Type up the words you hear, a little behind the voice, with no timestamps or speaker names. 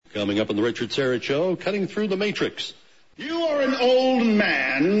Coming up on the Richard Syrett Show, cutting through the matrix. You are an old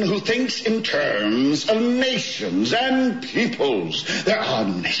man who thinks in terms of nations and peoples. There are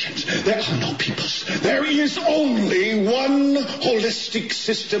no nations. There are no peoples. There is only one holistic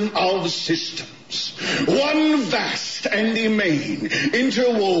system of systems. One vast and immane,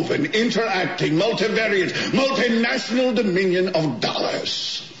 interwoven, interacting, multivariate, multinational dominion of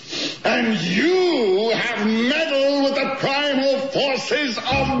dollars. And you have meddled with the primal forces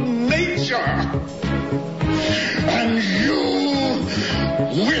of nature. And you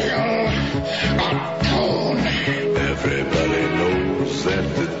will atone. Everybody knows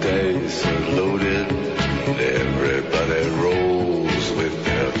that the dice are loaded. Everybody rolls with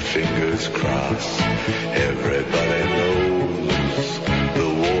their fingers crossed. Everybody knows the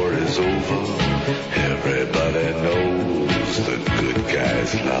war is over. Everybody knows the good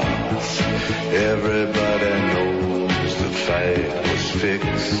guys lost. Everybody knows the fight was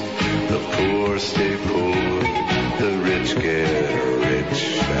fixed. The poor stay poor. The rich get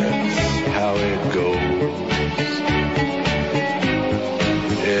rich, that's how it goes.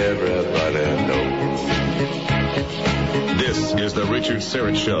 Everybody knows. This is the Richard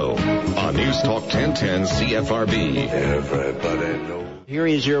Syrett Show on News Talk 1010 CFRB. Everybody knows. Here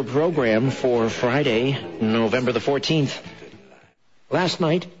is your program for Friday, November the 14th. Last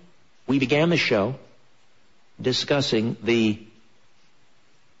night, we began the show discussing the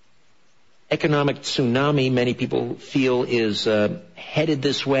economic tsunami many people feel is headed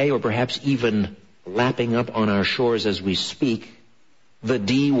this way, or perhaps even lapping up on our shores as we speak. The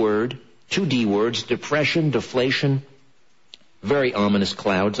D word, 2 D words, depression, deflation, very ominous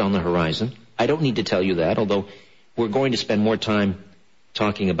clouds on the horizon. I don't need to tell you that, although we're going to spend more time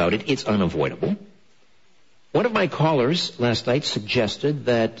talking about it. It's unavoidable. One of my callers last night suggested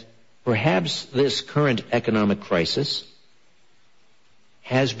that perhaps this current economic crisis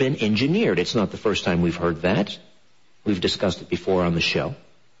has been engineered. It's not the first time we've heard that. We've discussed it before on the show.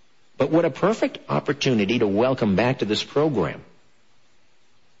 But what a perfect opportunity to welcome back to this program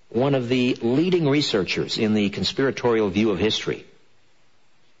one of the leading researchers in the conspiratorial view of history.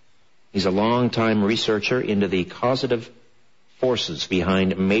 He's a long-time researcher into the causative forces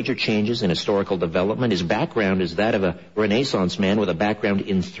behind major changes in historical development. His background is that of a Renaissance man with a background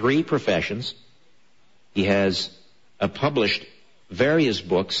in 3 professions. He has published various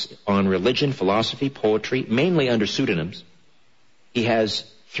books on religion, philosophy, poetry, mainly under pseudonyms. He has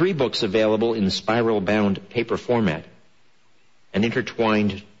 3 books available in spiral-bound paper format, an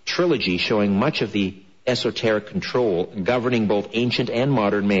intertwined trilogy showing much of the esoteric control governing both ancient and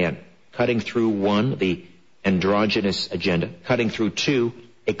modern man, cutting through 1, the androgynous agenda, cutting through 2,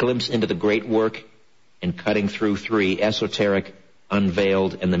 a glimpse into the great work, and cutting through 3, esoteric,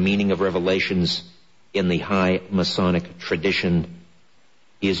 unveiled, and the meaning of revelations in the high Masonic tradition.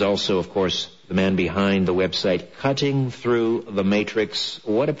 He is also, of course, the man behind the website Cutting Through the Matrix.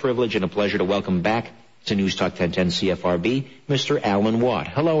 What a privilege and a pleasure to welcome back to News Talk 1010 CFRB, Mr. Alan Watt.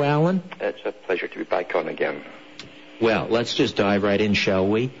 Hello, Alan. It's a pleasure to be back on again. Well, let's just dive right in, shall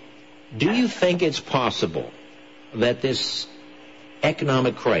we? Do you think it's possible that this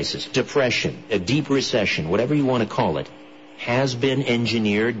economic crisis, depression, a deep recession, whatever you want to call it, has been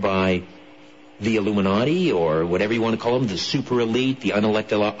engineered by the Illuminati, or whatever you want to call them, the super elite, the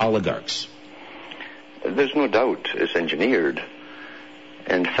unelected oligarchs? There's no doubt it's engineered.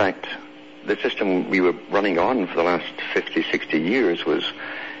 In fact, the system we were running on for the last 50, 60 years was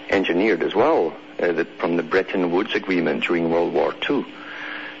engineered as well, from the Bretton Woods Agreement during World War II,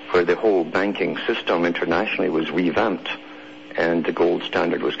 where the whole banking system internationally was revamped, and the gold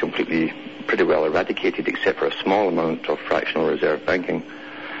standard was pretty well eradicated, except for a small amount of fractional reserve banking.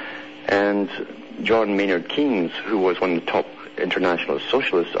 And John Maynard Keynes, who was one of the top international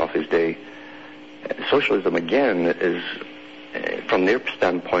socialists of his day, socialism again is, from their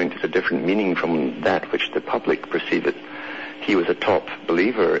standpoint, is a different meaning from that which the public perceive it. He was a top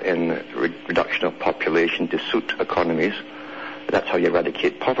believer in reduction of population to suit economies. That's how you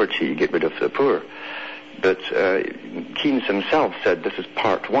eradicate poverty, you get rid of the poor. But Keynes himself said this is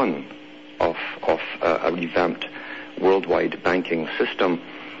part 1 of a revamped worldwide banking system.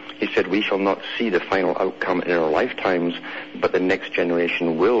 He said, we shall not see the final outcome in our lifetimes, but the next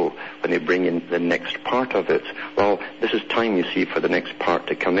generation will when they bring in the next part of it. Well, this is time, you see, for the next part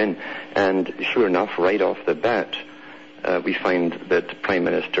to come in. And sure enough, right off the bat, we find that Prime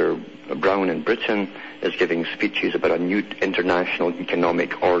Minister Brown in Britain is giving speeches about a new international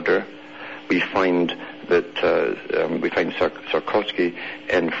economic order. We find that Sarkozy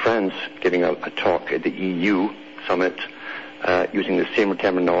in France giving a talk at the EU summit, using the same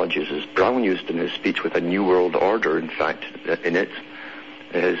terminologies as Brown used in his speech, with a new world order, in fact, in it.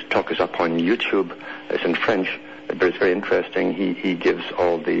 His talk is up on YouTube. It's in French, but it's very interesting. He gives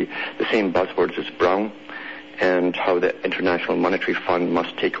all the same buzzwords as Brown, and how the International Monetary Fund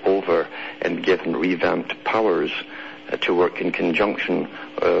must take over and given revamped powers to work in conjunction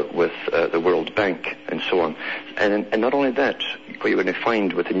with the World Bank and so on. And not only that, what you're going to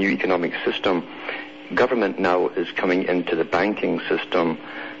find with the new economic system, government now is coming into the banking system,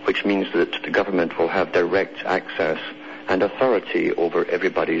 which means that the government will have direct access and authority over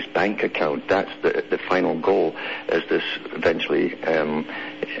everybody's bank account. That's the final goal as this eventually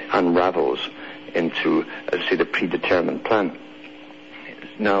unravels into, as I say, the predetermined plan.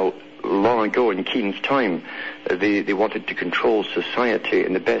 Now, long ago in Keynes' time, they wanted to control society,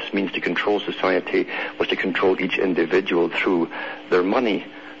 and the best means to control society was to control each individual through their money.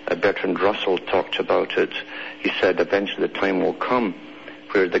 Bertrand Russell talked about it. He said eventually the time will come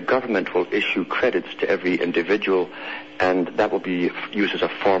where the government will issue credits to every individual, and that will be used as a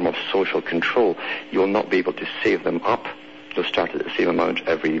form of social control. You will not be able to save them up. They'll start at the same amount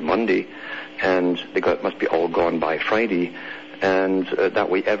every Monday, and must be all gone by Friday, and that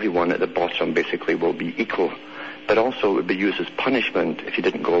way everyone at the bottom basically will be equal. But also it would be used as punishment if you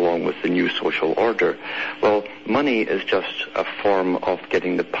didn't go along with the new social order. Well, money is just a form of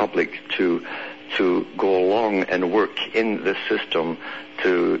getting the public to go along and work in the system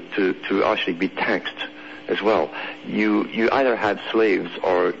to actually be taxed as well. You either have slaves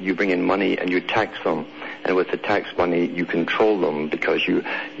or you bring in money and you tax them. And with the tax money, you control them because you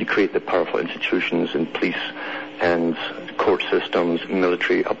create the powerful institutions and police and court systems,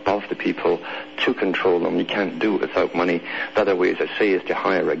 military above the people to control them. You can't do it without money. The other way, as I say, is to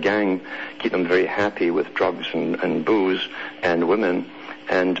hire a gang, keep them very happy with drugs and booze and women,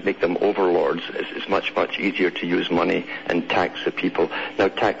 and make them overlords. It's much, much easier to use money and tax the people. Now,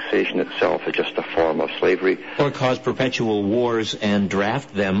 taxation itself is just a form of slavery. Or cause perpetual wars and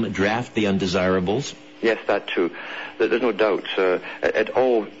draft the undesirables. Yes, that too. There's no doubt. It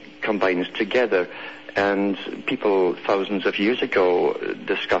all combines together. And people thousands of years ago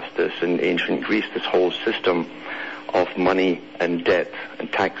discussed this in ancient Greece, this whole system of money and debt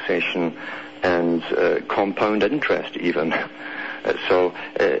and taxation and compound interest even. So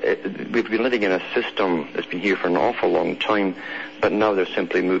we've been living in a system that's been here for an awful long time, but now they're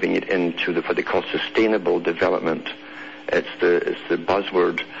simply moving it into what they call sustainable development. It's the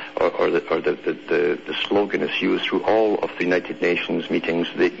buzzword or the slogan is used through all of the United Nations meetings,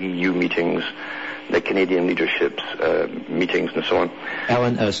 the EU meetings, the Canadian leadership's meetings, and so on.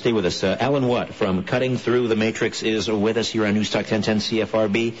 Alan, stay with us. Alan Watt from Cutting Through the Matrix is with us here on Newstalk 1010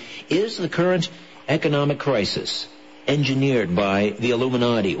 CFRB. Is the current economic crisis engineered by the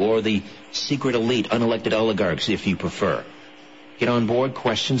Illuminati or the secret elite, unelected oligarchs, if you prefer? Get on board.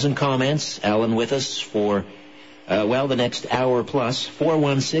 Questions and comments. Alan with us for, the next hour plus.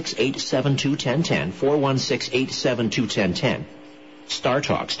 416-872-1010. 416-872-1010. Star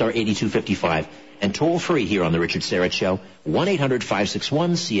Talk, star 8255. And toll free here on the Richard Syrett Show,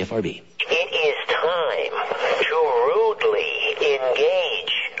 1-800-561-CFRB. It is time to rudely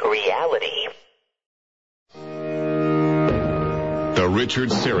engage reality. The Richard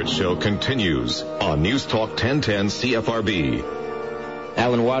Syrett Show continues on News Talk 1010 CFRB.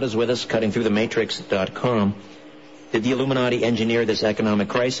 Alan Watt is with us, cuttingthroughthematrix.com. Did the Illuminati engineer this economic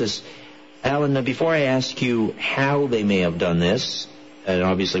crisis? Alan, before I ask you how they may have done this, and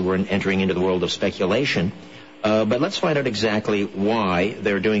obviously we're entering into the world of speculation, but let's find out exactly why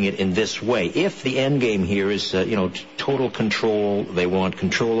they're doing it in this way. If the end game here is, total control, they want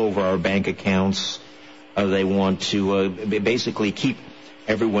control over our bank accounts, they want to basically keep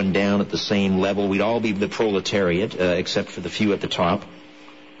everyone down at the same level. We'd all be the proletariat, except for the few at the top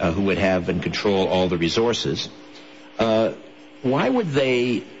who would have and control all the resources. Why would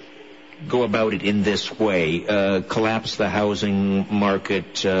they go about it in this way, collapse the housing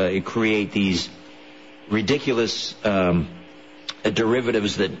market, create these ridiculous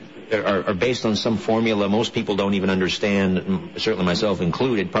derivatives that are based on some formula most people don't even understand, certainly myself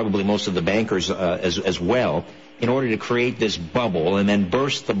included, probably most of the bankers as well, in order to create this bubble and then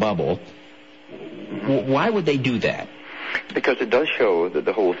burst the bubble? Why would they do that? Because it does show that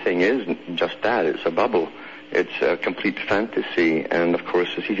the whole thing is just that. It's a bubble. It's a complete fantasy, and of course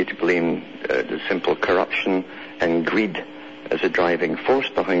it's easy to blame the simple corruption and greed as a driving force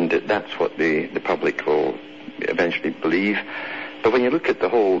behind it. That's what the public will eventually believe. But when you look at the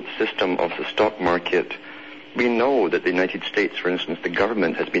whole system of the stock market, we know that the United States, for instance, the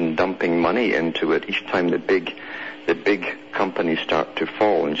government has been dumping money into it each time the big companies start to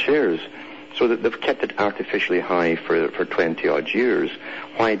fall in shares. So that they've kept it artificially high for 20-odd years.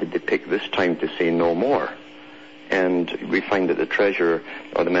 Why did they pick this time to say no more? And we find that the treasurer,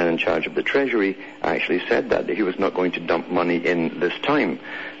 or the man in charge of the treasury, actually said that he was not going to dump money in this time.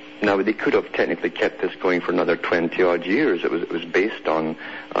 Now, they could have technically kept this going for another 20-odd years. It was based on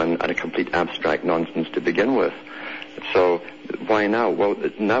a complete abstract nonsense to begin with. So why now? Well,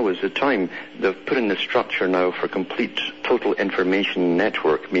 now is the time. They've put in the structure now for complete total information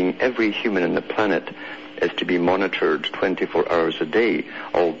network, meaning every human on the planet is to be monitored 24 hours a day.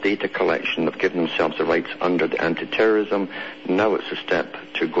 All data collection. They've given themselves the rights under the anti-terrorism. Now it's a step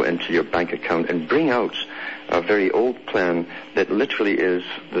to go into your bank account and bring out a very old plan that literally is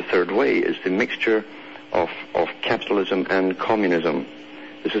the third way, is the mixture of capitalism and communism.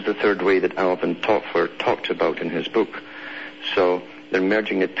 This is the third way that Alvin Toffler talked about in his book. So they're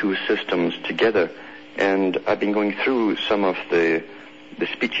merging the two systems together. And I've been going through some of the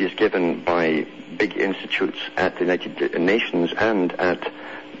speeches given by big institutes at the United Nations and at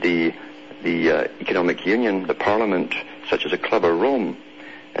the Economic Union, the Parliament, such as the Club of Rome.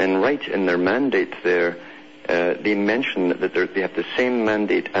 And right in their mandate there, they mention that they have the same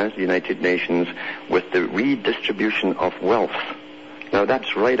mandate as the United Nations with the redistribution of wealth. Now,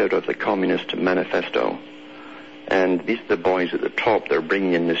 that's right out of the Communist Manifesto. And these are the boys at the top. They're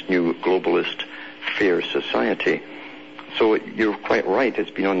bringing in this new globalist, fair society. So you're quite right.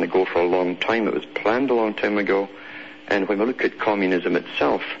 It's been on the go for a long time. It was planned a long time ago. And when we look at communism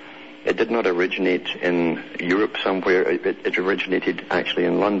itself, it did not originate in Europe somewhere. It originated actually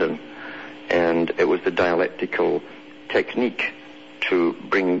in London. And it was the dialectical technique to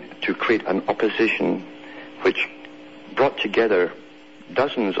create an opposition which brought together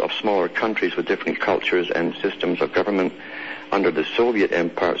dozens of smaller countries with different cultures and systems of government under the Soviet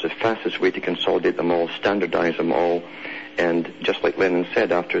Empire. It's the fastest way to consolidate them all, standardize them all, and just like Lenin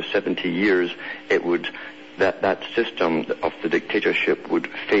said, after 70 years, that system of the dictatorship would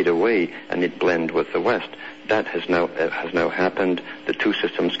fade away and it'd blend with the West. That has now happened. The two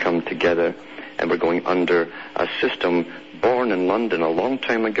systems come together, and we're going under a system born in London a long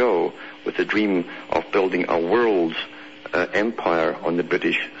time ago with the dream of building a world's empire on the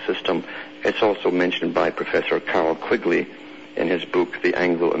British system. It's also mentioned by Professor Carroll Quigley in his book, The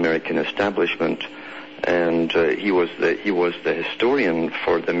Anglo-American Establishment, and he was the historian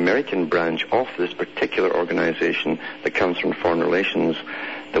for the American branch of this particular organization, the Council on Foreign Relations,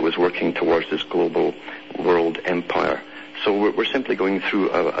 that was working towards this global world empire. So we're simply going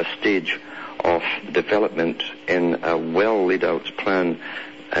through a stage of development in a well laid out plan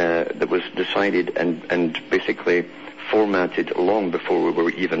that was decided and basically formatted long before we were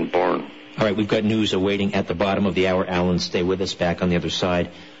even born. All right, we've got news awaiting at the bottom of the hour. Alan, stay with us. Back on the other side,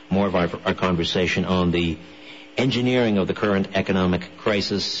 more of our conversation on the engineering of the current economic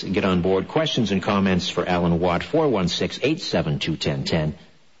crisis. Get on board. Questions and comments for Alan Watt, 416-872-1010.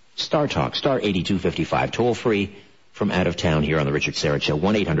 Star Talk, star 8255, toll free from out of town here on the Richard Syrett Show,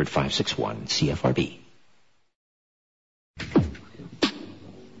 1-800-561-CFRB.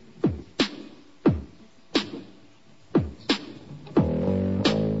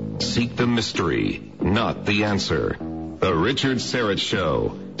 Seek the mystery, not the answer. The Richard Syrett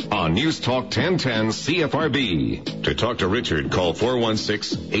Show on News Talk 1010 CFRB. To talk to Richard, call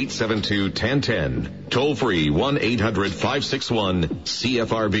 416-872-1010. Toll free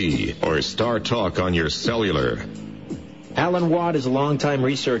 1-800-561-CFRB or Star Talk on your cellular. Alan Watt is a longtime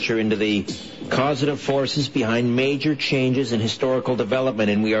researcher into the causative forces behind major changes in historical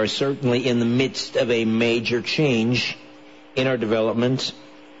development, and we are certainly in the midst of a major change in our development.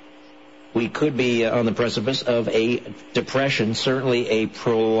 We could be on the precipice of a depression, certainly a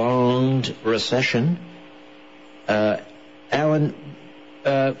prolonged recession. Alan,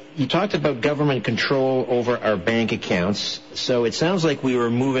 you talked about government control over our bank accounts. So it sounds like we were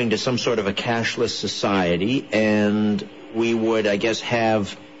moving to some sort of a cashless society, and we would, I guess,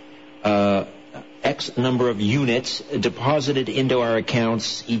 have X number of units deposited into our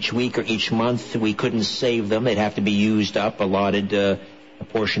accounts each week or each month. We couldn't save them. They'd have to be used up, allotted a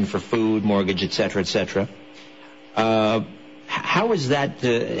portion for food, mortgage, et cetera, et cetera. How is that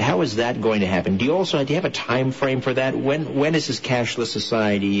going to happen? Do you have a time frame for that? When is this cashless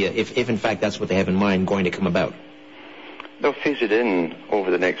society, if in fact that's what they have in mind, going to come about? They'll phase it in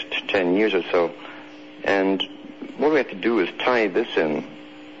over the next 10 years or so. And what we have to do is tie this in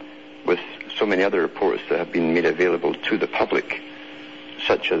with so many other reports that have been made available to the public,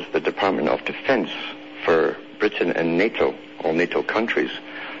 such as the Department of Defense for Britain and NATO, all NATO countries.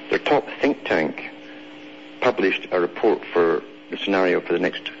 Their top think tank published a report for the scenario for the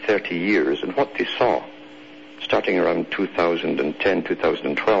next 30 years, and what they saw, starting around 2010,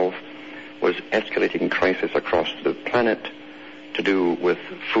 2012, was escalating crisis across the planet to do with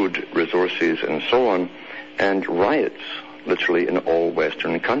food, resources, and so on, and riots, literally, in all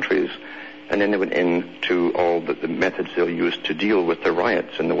Western countries. And then they went into all the methods they'll use to deal with the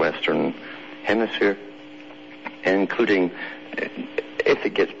riots in the Western Hemisphere, including, if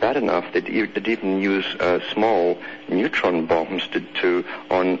it gets bad enough, they'd even use small neutron bombs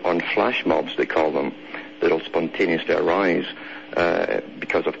on flash mobs, they call them, that'll spontaneously arise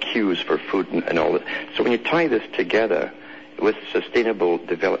because of queues for food and all that. So when you tie this together with sustainable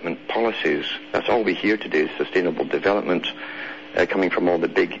development policies, that's all we hear today is sustainable development, coming from all the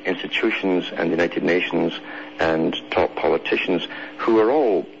big institutions and the United Nations and top politicians who are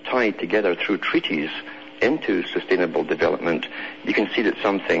all tied together through treaties into sustainable development. You can see that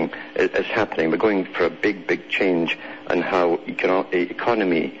something is happening. We're going for a big, big change in how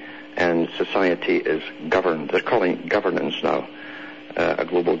economy and society is governed. They're calling governance now, a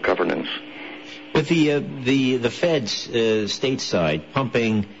global governance. With the Fed's stateside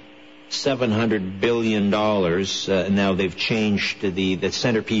pumping $700 billion, now they've changed the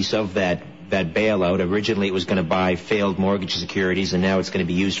centerpiece of that bailout. Originally it was going to buy failed mortgage securities, and now it's going to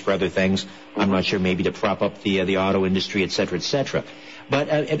be used for other things. I'm not sure, maybe to prop up the auto industry, et cetera, et cetera. But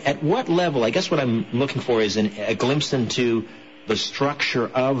at what level, I guess what I'm looking for is a glimpse into the structure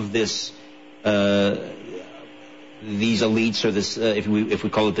of this, these elites, or this, if we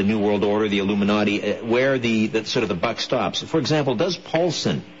call it the New World Order, the Illuminati, where the sort of the buck stops. For example, does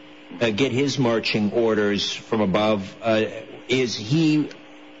Paulson get his marching orders from above? Is he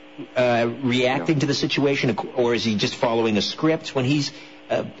reacting to the situation, or is he just following a script when he's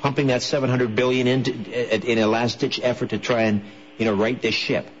pumping that $700 billion in a last-ditch effort to try and right this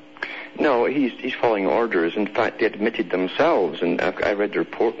ship? No, he's following orders. In fact, they admitted themselves, and I read the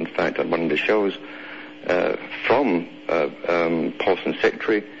report, in fact, on one of the shows from Paulson's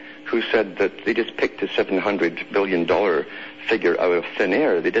secretary, who said that they just picked a $700 billion figure out of thin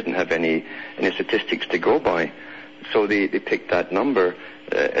air. They didn't have any statistics to go by. So they picked that number.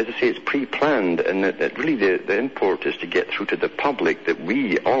 As I say, it's pre-planned, and that really the import is to get through to the public that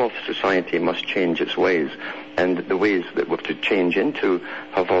all of society must change its ways, and the ways that we have to change into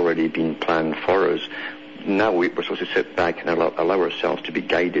have already been planned for us. Now we're supposed to sit back and allow ourselves to be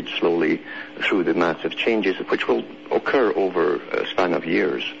guided slowly through the massive changes, which will occur over a span of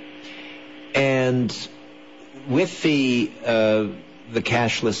years. And with the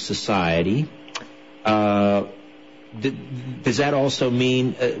cashless society, does that also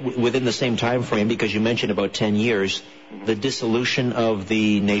mean, within the same time frame, because you mentioned about 10 years, the dissolution of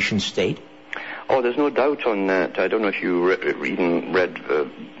the nation state? Oh, there's no doubt on that. I don't know if you read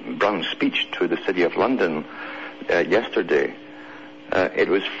Brown's speech to the City of London yesterday. It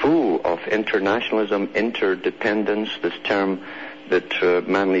was full of internationalism, interdependence, this term that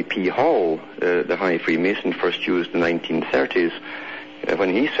Manly P. Hall, the High Freemason, first used in the 1930s,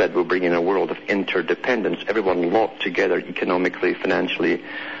 when he said we'll bring in a world of interdependence, everyone locked together economically, financially,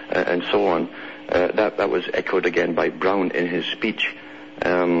 and so on. That was echoed again by Brown in his speech.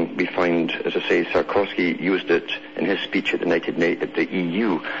 We find, as I say, Sarkozy used it in his speech at the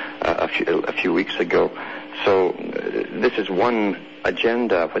EU a few weeks ago. So this is one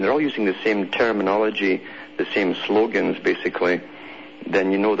agenda. When they're all using the same terminology, the same slogans, basically,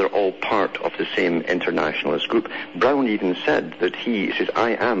 then you know they're all part of the same internationalist group. Brown even said that he says,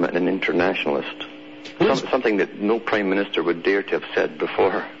 I am an internationalist. Something that no prime minister would dare to have said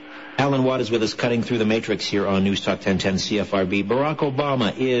before. Alan Watt is with us, cutting through the matrix here on News Talk 1010 CFRB. Barack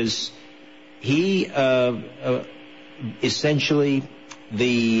Obama, is he essentially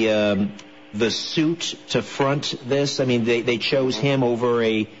the suit to front this? I mean, they chose him over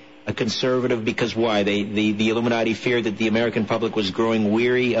a conservative because why? The Illuminati feared that the American public was growing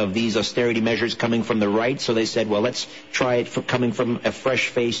weary of these austerity measures coming from the right, so they said, well, let's try it coming from a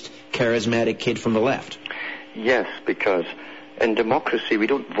fresh-faced, charismatic kid from the left. Yes, because in democracy, we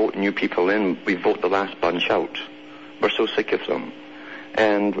don't vote new people in, we vote the last bunch out. We're so sick of them.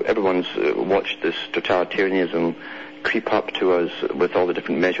 And everyone's watched this totalitarianism creep up to us with all the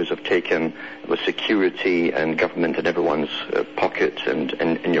different measures I've taken with security and government in everyone's pocket and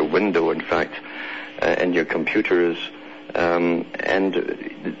in your window, in fact, and your computers. And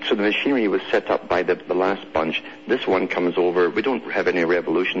so the machinery was set up by the last bunch. This one comes over. We don't have any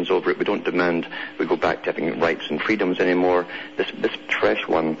revolutions over it. We don't demand we go back to having rights and freedoms anymore. This fresh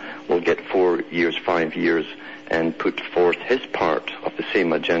one will get 4 years, 5 years, and put forth his part of the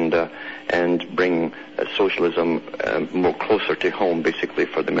same agenda and bring socialism more closer to home, basically,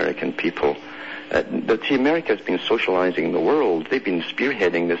 for the American people. But see, America has been socializing the world. They've been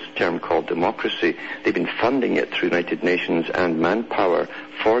spearheading this term called democracy. They've been funding it through United Nations and manpower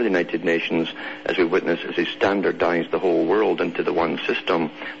for the United Nations, as we witness as they standardize the whole world into the one system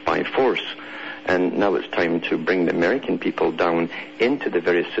by force. And now it's time to bring the American people down into the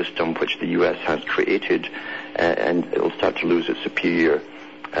very system which the U.S. has created, and it will start to lose its superior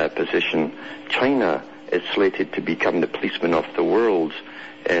position. China is slated to become the policeman of the world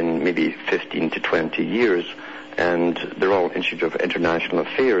in maybe 15 to 20 years, and they're all Institute of International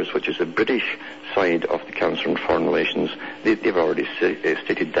Affairs, which is the British side of the Council on Foreign Relations. They've already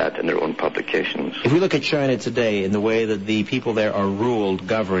stated that in their own publications. If we look at China today in the way that the people there are ruled,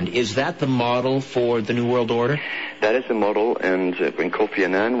 governed, is that the model for the New World Order? That is the model, and when Kofi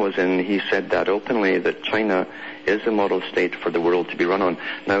Annan was in, he said that openly, that China is the model state for the world to be run on.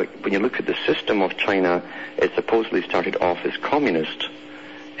 Now, when you look at the system of China, it supposedly started off as communist,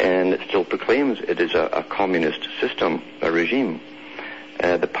 and it still proclaims it is a communist system, a regime.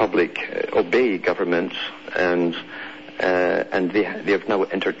 The public obey governments, and they have now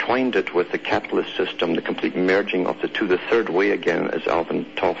intertwined it with the capitalist system, the complete merging of the two, the third way again, as Alvin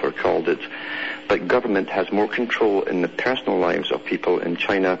Toffler called it. But government has more control in the personal lives of people in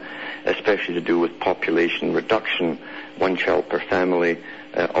China, especially to do with population reduction, one child per family,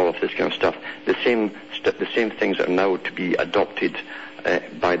 all of this kind of stuff. The same things are now to be adopted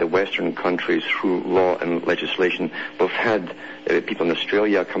by the Western countries through law and legislation. We've had people in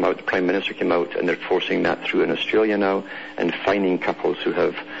Australia come out, the Prime Minister came out, and they're forcing that through in Australia now, and fining couples who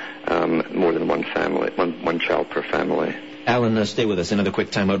have more than one child per family. Alan, stay with us. Another quick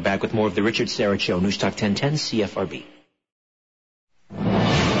time out. Back with more of the Richard Syrett Show. News Talk 1010 CFRB.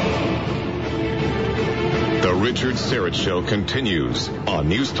 The Richard Syrett Show continues on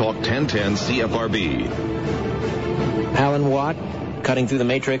News Talk 1010 CFRB. Alan Watt, cutting through the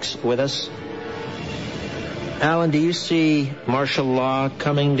matrix with us. Alan, do you see martial law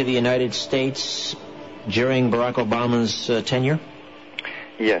coming to the United States during Barack Obama's tenure?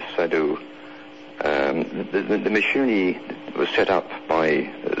 Yes, I do. The machinery was set up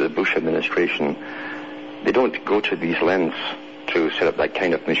by the Bush administration. They don't go to these lengths to set up that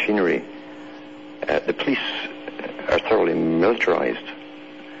kind of machinery. The police are thoroughly militarized,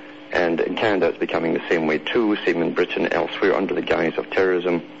 and in Canada it's becoming the same way too, same in Britain, elsewhere, under the guise of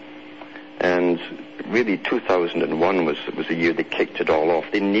terrorism. And really 2001 was the year they kicked it all off.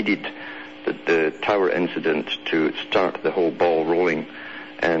 They needed the Tower incident to start the whole ball rolling.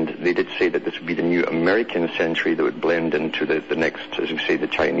 And they did say that this would be the new American century that would blend into the next, as we say, the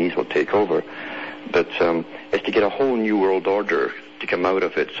Chinese will take over. But it's to get a whole new world order to come out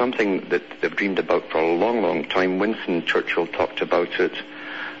of it, something that they've dreamed about for a long, long time. Winston Churchill talked about it.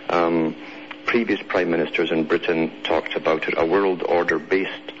 Previous prime ministers in Britain talked about it, a world order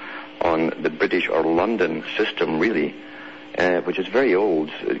based on the British or London system, really, which is very old,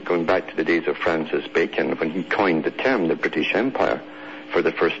 going back to the days of Francis Bacon, when he coined the term the British Empire for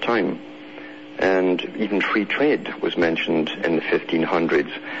the first time. And even free trade was mentioned in the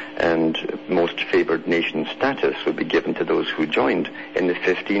 1500s, and most favored nation status would be given to those who joined in the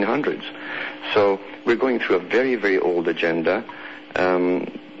 1500s. So we're going through a very, very old agenda.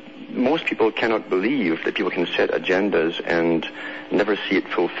 Most people cannot believe that people can set agendas and never see it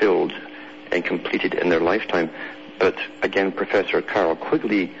fulfilled and completed in their lifetime. But again, Professor Carl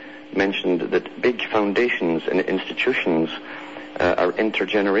Quigley mentioned that big foundations and institutions are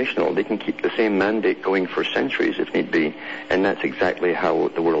intergenerational. They can keep the same mandate going for centuries if need be, and that's exactly how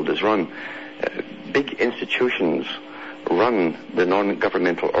the world is run. Big institutions run the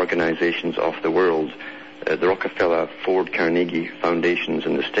non-governmental organizations of the world. The Rockefeller, Ford, Carnegie foundations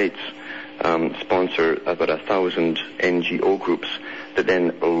in the States sponsor about 1,000 NGO groups that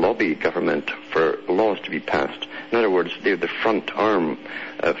then lobby government for laws to be passed. In other words, they're the front arm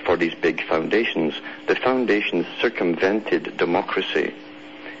for these big foundations. The foundations circumvented democracy,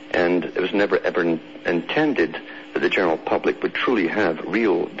 and it was never ever intended that the general public would truly have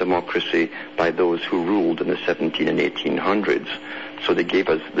real democracy by those who ruled in the 17 and 1800s. So they gave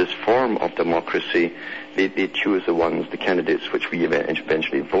us this form of democracy. They choose the candidates which we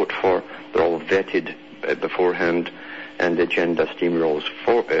eventually vote for. They're all vetted beforehand, and the agenda steamrolls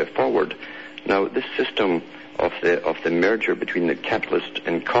forward. Now, this system of the merger between the capitalist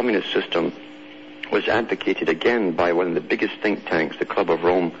and communist system was advocated again by one of the biggest think tanks, the Club of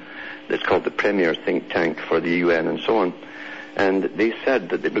Rome. It's called the premier think tank for the UN and so on. And they said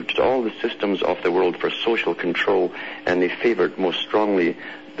that they looked at all the systems of the world for social control, and they favored most strongly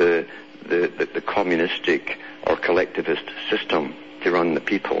the communistic or collectivist system to run the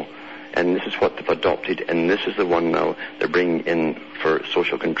people. And this is what they've adopted, and this is the one now they're bringing in for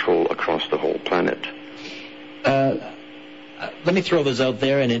social control across the whole planet. Let me throw this out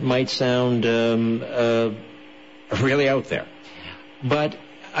there, and it might sound really out there. But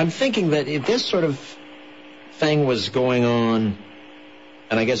I'm thinking that if this sort of thing was going on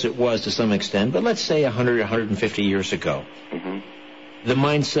and I guess it was to some extent, but let's say 100, 150 years ago, the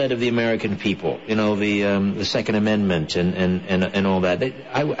mindset of the American people, the Second Amendment and all that,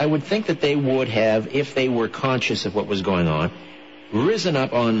 I would think that they would have, if they were conscious of what was going on, risen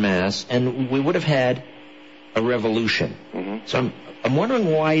up en masse, and we would have had a revolution. So I'm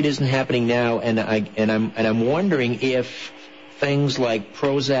wondering why it isn't happening now, and I'm wondering if things like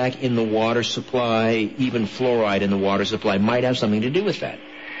Prozac in the water supply, even fluoride in the water supply, might have something to do with that.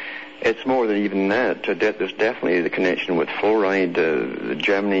 It's more than even that. There's definitely the connection with fluoride.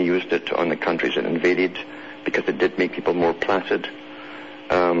 Germany used it on the countries it invaded because it did make people more placid.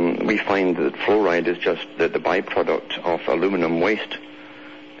 We find that fluoride is just the byproduct of aluminum waste,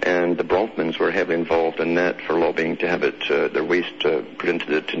 and the Bronfmans were heavily involved in that for lobbying to have their waste put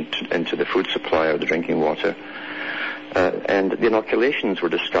into the food supply or the drinking water. And the inoculations were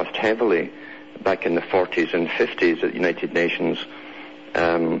discussed heavily back in the 40s and 50s at the United Nations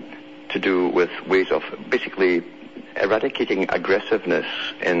to do with ways of basically eradicating aggressiveness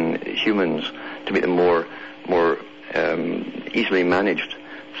in humans to make them more easily managed.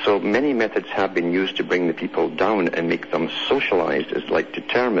 So many methods have been used to bring the people down and make them socialized, as I like to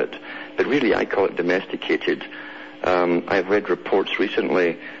term it. But really, I call it domesticated. I've read reports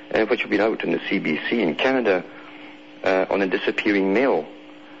recently, which have been out in the CBC in Canada, on a disappearing male.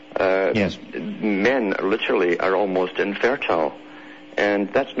 Yes. Men literally are almost infertile.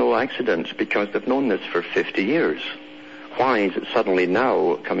 And that's no accident, because they've known this for 50 years. Why is it suddenly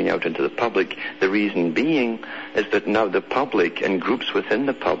now coming out into the public? The reason being is that now the public and groups within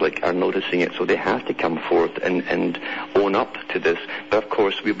the public are noticing it, so they have to come forth and own up to this. But of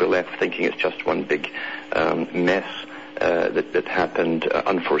course, we'll be left thinking it's just one big mess that happened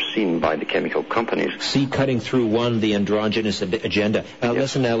unforeseen by the chemical companies. See, cutting through the androgynous agenda. Yes.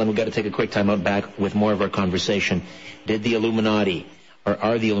 Listen, Alan, we've got to take a quick time out back with more of our conversation. Did the Illuminati, or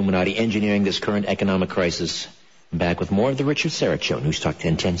are the Illuminati, engineering this current economic crisis? Back with more of the Richard Syrett Show, News Talk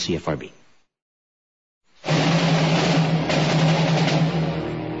 1010 CFRB.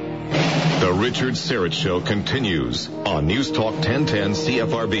 The Richard Syrett Show continues on News Talk 1010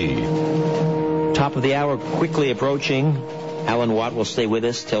 CFRB. Top of the hour quickly approaching. Alan Watt will stay with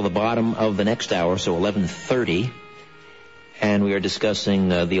us till the bottom of the next hour, so 11:30. And we are discussing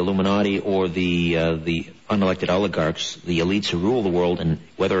the Illuminati, or the unelected oligarchs, the elites who rule the world, and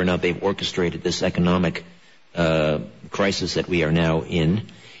whether or not they've orchestrated this economic crisis that we are now in.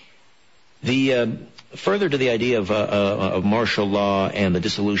 Further to the idea of martial law and the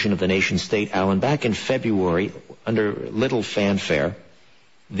dissolution of the nation state, Alan, back in February, under little fanfare,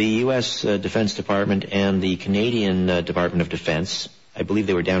 the U.S. Defense Department and the Canadian Department of Defense, I believe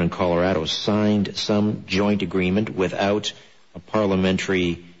they were down in Colorado, signed some joint agreement without a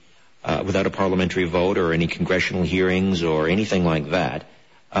parliamentary vote or any congressional hearings or anything like that.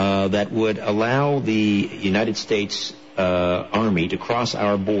 That would allow the United States Army to cross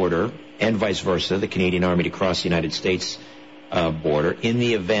our border, and vice versa, the Canadian Army to cross the United States border in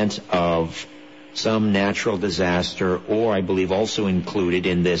the event of some natural disaster, or I believe also included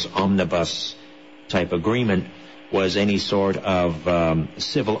in this omnibus type agreement was any sort of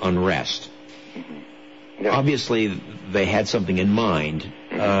civil unrest. Yeah. Obviously, they had something in mind.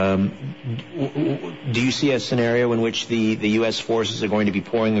 Do you see a scenario in which the U.S. forces are going to be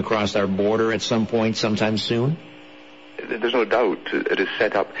pouring across our border at some point, sometime soon? There's no doubt it is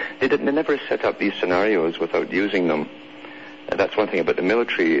set up. They never set up these scenarios without using them. That's one thing about the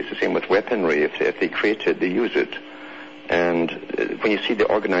military. It's the same with weaponry. If they create it, they use it. And when you see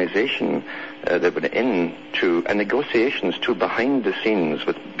the organization that went into, and negotiations too behind the scenes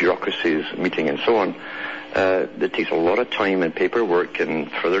with bureaucracies meeting and so on, that takes a lot of time and paperwork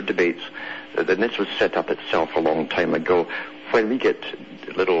and further debates. Then this was set up itself a long time ago. When we get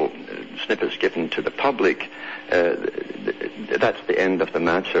little snippets given to the public, that's the end of the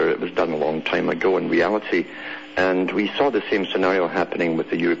matter. It was done a long time ago in reality. And we saw the same scenario happening with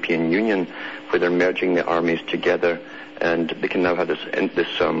the European Union, where they're merging the armies together, and they can now have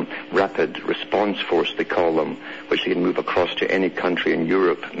this rapid response force, they call them, which they can move across to any country in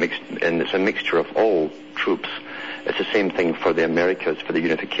Europe, and it's a mixture of all troops. It's the same thing for the Americas, for the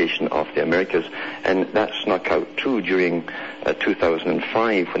unification of the Americas, and that snuck out too during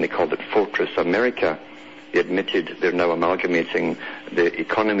 2005 when they called it Fortress America. They admitted they're now amalgamating the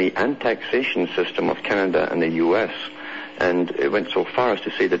economy and taxation system of Canada and the U.S., and it went so far as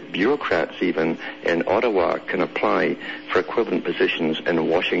to say that bureaucrats even in Ottawa can apply for equivalent positions in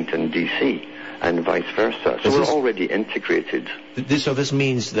Washington, D.C., and vice versa. So we're already integrated. So this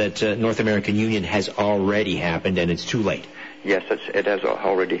means that North American Union has already happened, and it's too late. Yes, it has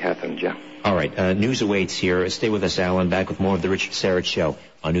already happened, yeah. All right, news awaits here. Stay with us, Alan. Back with more of the Richard Syrett Show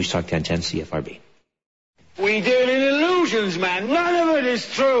on News Talk 1010 CFRB. We deal in illusions, man. None of it is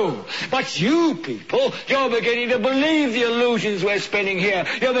true. But you people, you're beginning to believe the illusions we're spinning here.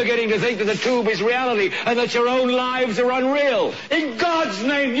 You're beginning to think that the tube is reality and that your own lives are unreal. In God's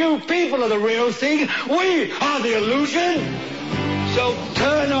name, you people are the real thing. We are the illusion. So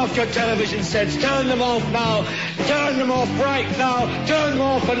turn off your television sets. Turn them off now. Turn them off right now. Turn them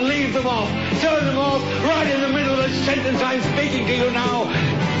off and leave them off. Turn them off right in the middle of the sentence I'm speaking to you now.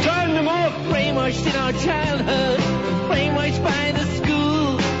 Turn them off. Brainwashed in our childhood. Brainwashed by the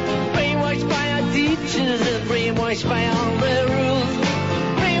school. Brainwashed by our teachers and brainwashed by all their rules.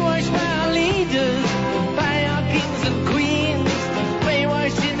 Brainwashed by our leaders. By our kings and queens.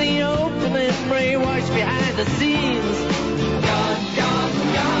 Brainwashed in the open and brainwashed behind the scenes.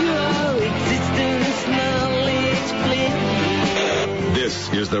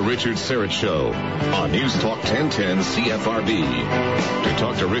 This is the Richard Syrett Show on News Talk 1010 CFRB. To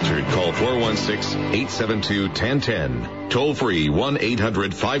talk to Richard, call 416-872-1010. Toll free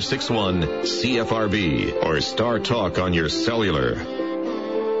 1-800-561-CFRB or Star Talk on your cellular.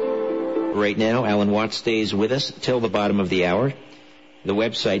 Right now, Alan Watts stays with us till the bottom of the hour. The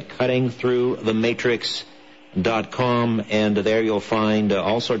website, cuttingthroughthematrix.com, and there you'll find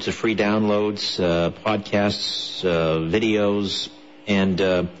all sorts of free downloads, podcasts, videos,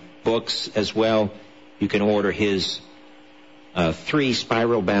 and books as well. You can order his 3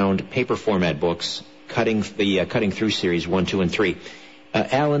 spiral-bound paper format books, Cutting Through Series 1, 2, and 3.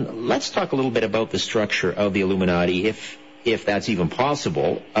 Alan, let's talk a little bit about the structure of the Illuminati, if that's even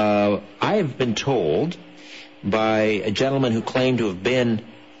possible. I have been told by a gentleman who claimed to have been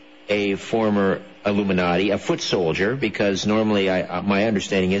a former Illuminati, a foot soldier, because normally my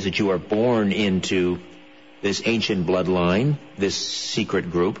understanding is that you are born into this ancient bloodline, this secret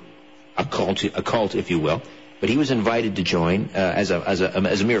group, a cult, if you will. But he was invited to join as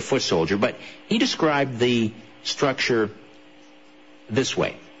a mere foot soldier. But he described the structure this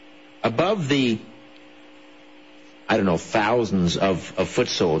way: above the, thousands of foot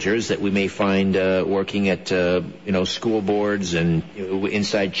soldiers that we may find working at school boards and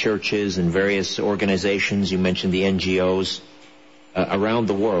inside churches and various organizations. You mentioned the NGOs around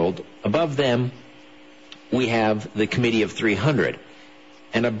the world. Above them, we have the Committee of 300.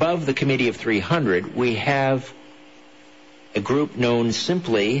 And above the Committee of 300, we have a group known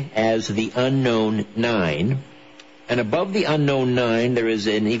simply as the Unknown Nine. And above the Unknown Nine, there is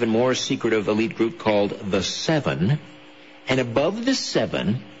an even more secretive elite group called the Seven. And above the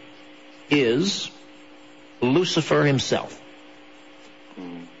Seven is Lucifer himself.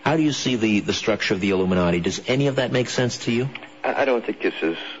 How do you see the structure of the Illuminati? Does any of that make sense to you? I don't think this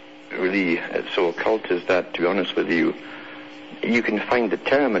is really so occult as that, to be honest with you. You can find the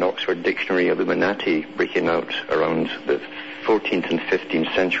term in Oxford Dictionary, Illuminati, breaking out around the 14th and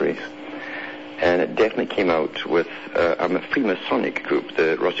 15th centuries. And it definitely came out with a Freemasonic group,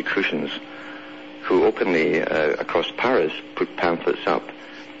 the Rosicrucians, who openly, across Paris, put pamphlets up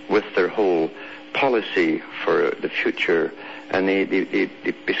with their whole policy for the future. And they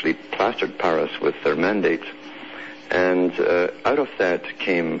basically plastered Paris with their mandates. And out of that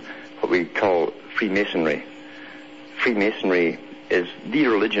came what we call Freemasonry. Freemasonry is the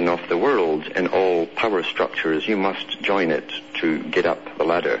religion of the world in all power structures. You must join it to get up the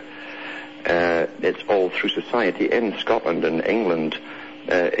ladder. It's all through society. In Scotland and England,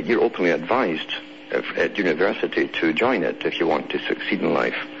 you're openly advised at university to join it if you want to succeed in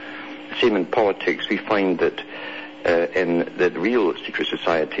life. Same in politics. We find that in the real secret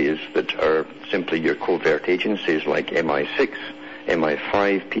societies that are simply your covert agencies like MI6,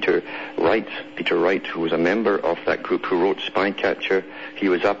 MI5, Peter Wright, who was a member of that group who wrote Spycatcher. He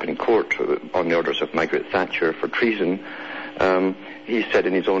was up in court on the orders of Margaret Thatcher for treason. He said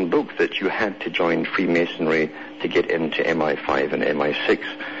in his own book that you had to join Freemasonry to get into MI5 and MI6.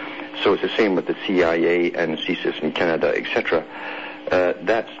 So it's the same with the CIA and CSIS in Canada, etc.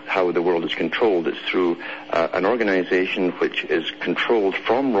 That's how the world is controlled. It's through an organization which is controlled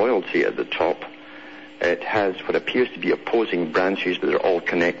from royalty at the top. It has what appears to be opposing branches, but they're all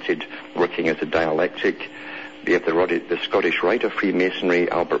connected, working as a dialectic. We have the Scottish Rite of Freemasonry.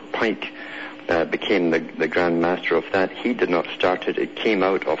 Albert Pike became the Grand Master of that. He did not start it. It came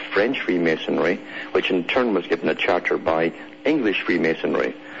out of French Freemasonry, which in turn was given a charter by English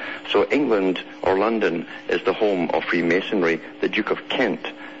Freemasonry. So England or London is the home of Freemasonry. The Duke of Kent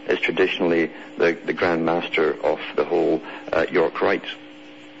is traditionally the Grand Master of the whole York Rite.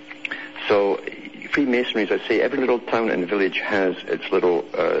 So Freemasonry, as I say, every little town and village has its little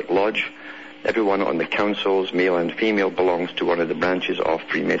lodge. Everyone on the councils, male and female, belongs to one of the branches of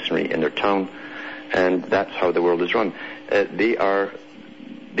Freemasonry in their town, and that's how the world is run. They are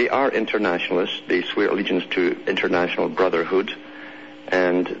internationalists. They swear allegiance to international brotherhood,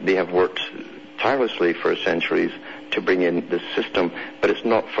 and they have worked tirelessly for centuries to bring in this system, but it's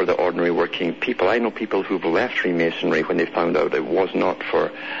not for the ordinary working people. I know people who've left Freemasonry when they found out it was not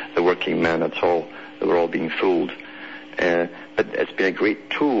for the working man at all. They were all being fooled. But it's been a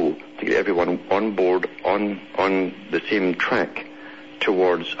great tool to get everyone on board, on the same track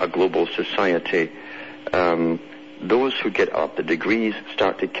towards a global society. Those who get up the degrees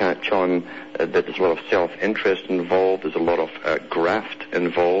start to catch on that there's a lot of self-interest involved, there's a lot of graft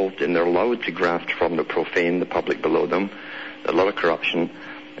involved, and they're allowed to graft from the profane, the public below them, a lot of corruption,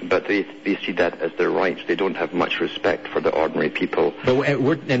 but they see that as their rights. They don't have much respect for the ordinary people. But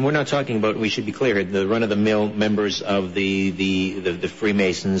we're not talking about, we should be clear here, the run-of-the-mill members of the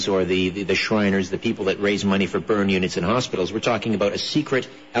Freemasons or the Shriners, the people that raise money for burn units in hospitals. We're talking about a secret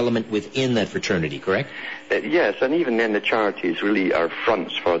element within that fraternity, correct? Yes, and even then the charities really are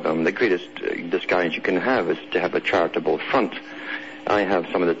fronts for them. The greatest disguise you can have is to have a charitable front. I have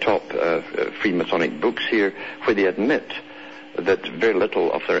some of the top Freemasonic books here where they admit that very little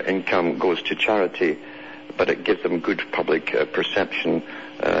of their income goes to charity, but it gives them good public perception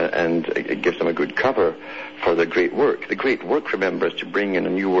and it gives them a good cover for the great work. The great work, remember, is to bring in a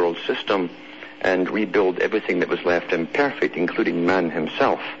new world system and rebuild everything that was left imperfect, including man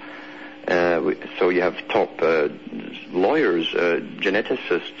himself. So you have top lawyers,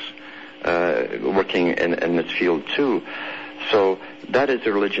 geneticists working in this field too. So that is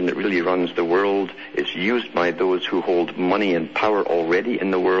the religion that really runs the world. It's used by those who hold money and power already in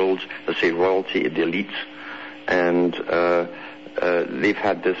the world, let's say royalty, the elites, and they've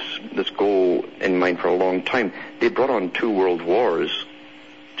had this goal in mind for a long time. They brought on 2 world wars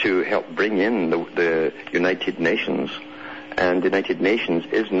to help bring in the United Nations, and the United Nations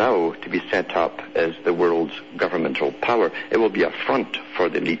is now to be set up as the world's governmental power. It will be a front for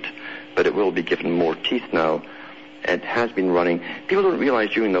the elite, but it will be given more teeth now. It has been running. People don't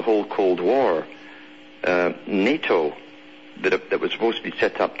realize during the whole Cold War, NATO, that was supposed to be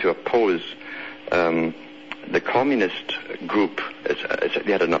set up to oppose the communist group,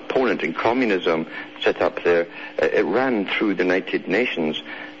 they had an opponent in communism set up there. It ran through the United Nations.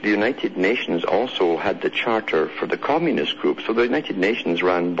 The United Nations also had the charter for the communist group, so the United Nations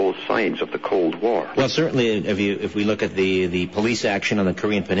ran both sides of the Cold War. Well, certainly, if we look at the police action on the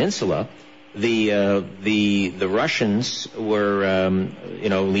Korean Peninsula, the Russians were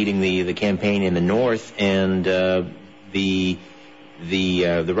leading the campaign in the north, and the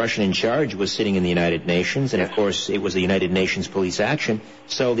Russian in charge was sitting in the United Nations, and of course it was the United Nations police action.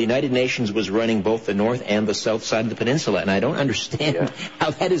 So the United Nations was running both the north and the south side of the peninsula, and I don't understand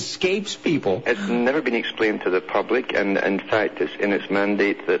how that escapes people. It's never been explained to the public, and in fact it's in its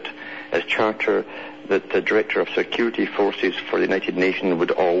mandate that as charter that the Director of Security Forces for the United Nations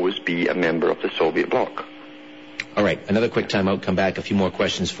would always be a member of the Soviet bloc. All right, another quick timeout. Come back. A few more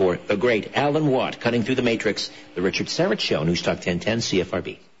questions for the great Alan Watt, cutting through the matrix. The Richard Syrett Show, News Talk 1010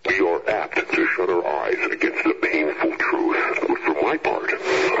 CFRB. We are apt to shut our eyes against the painful truth. But for my part,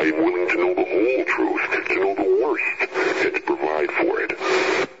 I am willing to know the whole truth, to know the worst, and to provide for it.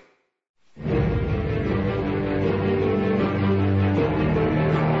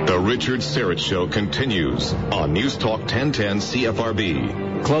 The Richard Syrett Show continues on News Talk 1010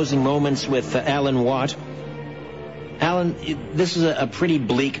 CFRB. Closing moments with Alan Watt. Alan, this is a pretty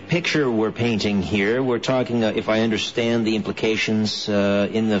bleak picture we're painting here. We're talking, if I understand the implications,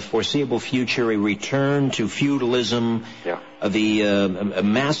 in the foreseeable future, a return to feudalism, a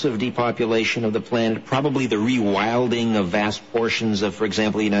massive depopulation of the planet, probably the rewilding of vast portions of, for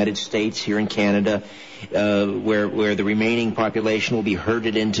example, the United States, here in Canada, where the remaining population will be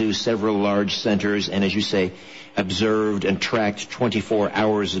herded into several large centers and, as you say, observed and tracked 24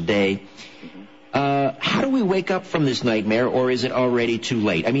 hours a day. How do we wake up from this nightmare, or is it already too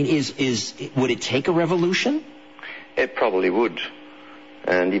late? I mean, would it take a revolution? It probably would.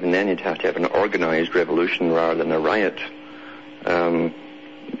 And even then you'd have to have an organized revolution rather than a riot.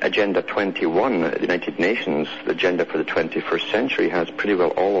 Agenda 21 at the United Nations, the agenda for the 21st century, has pretty well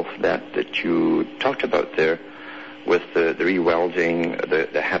all of that you talked about there, with the rewilding,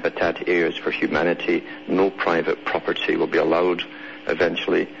 the habitat areas for humanity. No private property will be allowed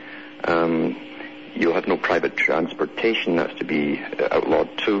eventually. You'll have no private transportation. That's to be outlawed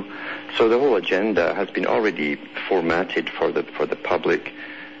too. So the whole agenda has been already formatted for the public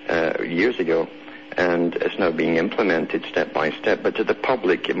years ago, and it's now being implemented step by step. But to the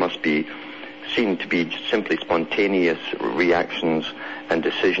public, it must be seen to be simply spontaneous reactions and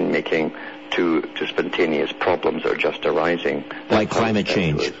decision making to spontaneous problems that are just arising. Like climate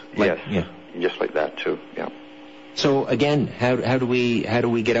change. Yes, just like that too, yeah. So again, how do we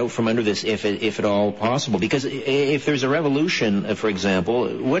get out from under this, if at all possible? Because if there's a revolution, for example,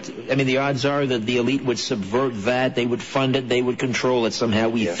 the odds are that the elite would subvert that, they would fund it, they would control it somehow.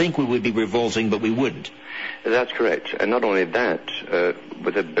 We think we would be revolting, but we wouldn't. That's correct. And not only that,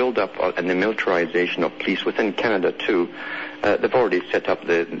 with the build-up and the militarization of police within Canada too, they've already set up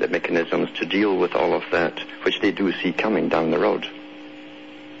the mechanisms to deal with all of that, which they do see coming down the road.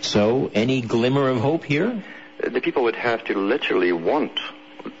 So, any glimmer of hope here? The people would have to literally want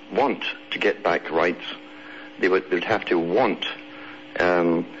to get back rights. They would have to want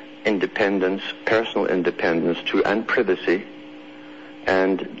independence, personal independence and privacy,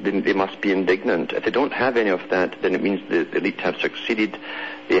 and they must be indignant. If they don't have any of that, then it means the elite have succeeded.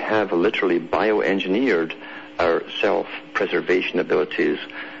 They have literally bioengineered our self-preservation abilities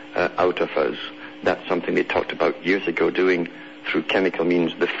out of us. That's something they talked about years ago, doing through chemical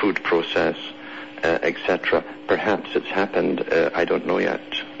means, the food process, etc. Perhaps it's happened. I don't know yet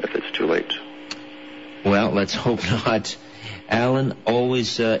if it's too late. Well, let's hope not. Alan,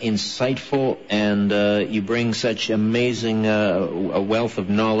 always insightful, and you bring such amazing a wealth of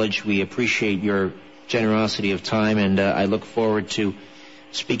knowledge. We appreciate your generosity of time, and I look forward to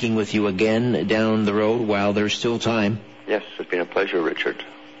speaking with you again down the road while there's still time. Yes, it's been a pleasure, Richard.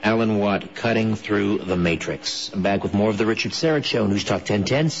 Alan Watt, Cutting Through the Matrix. I'm back with more of the Richard Syrett Show, News Talk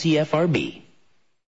 1010 CFRB.